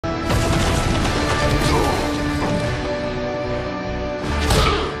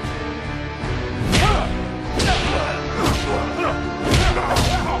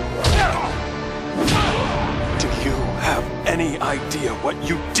any idea what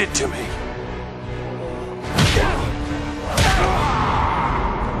you did to me.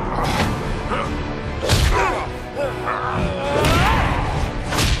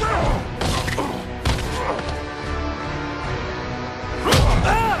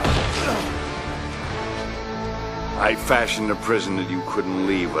 I fashioned a prison that you couldn't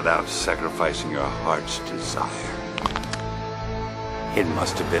leave without sacrificing your heart's desire. It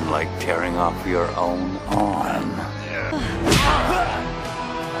must have been like tearing off your own arm.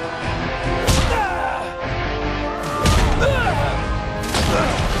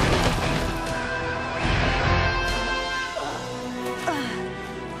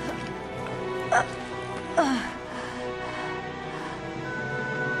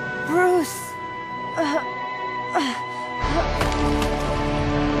 Bruce!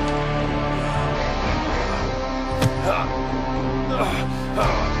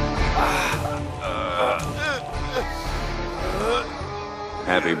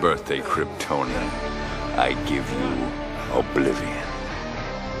 Happy birthday, Kryptonian. I give you oblivion.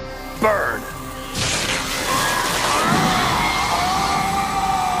 Burn!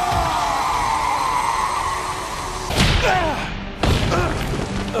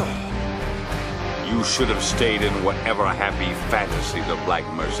 You should have stayed in whatever happy fantasy the Black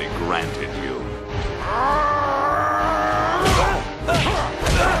Mercy granted you.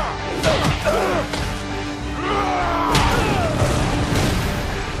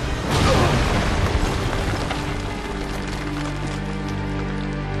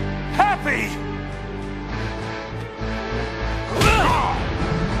 Happy!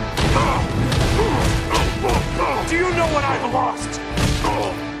 Do you know what I've lost?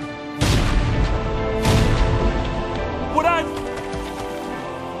 What I've...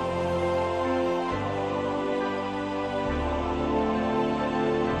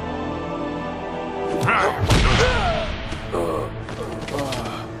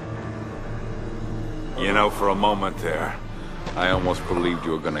 You know, for a moment there, I almost believed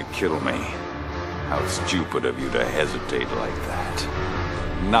you were gonna kill me. How stupid of you to hesitate like that.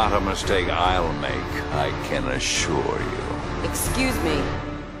 Not a mistake I'll make, I can assure you. Excuse me.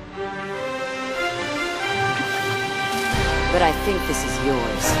 But I think this is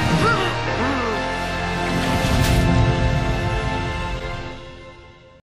yours.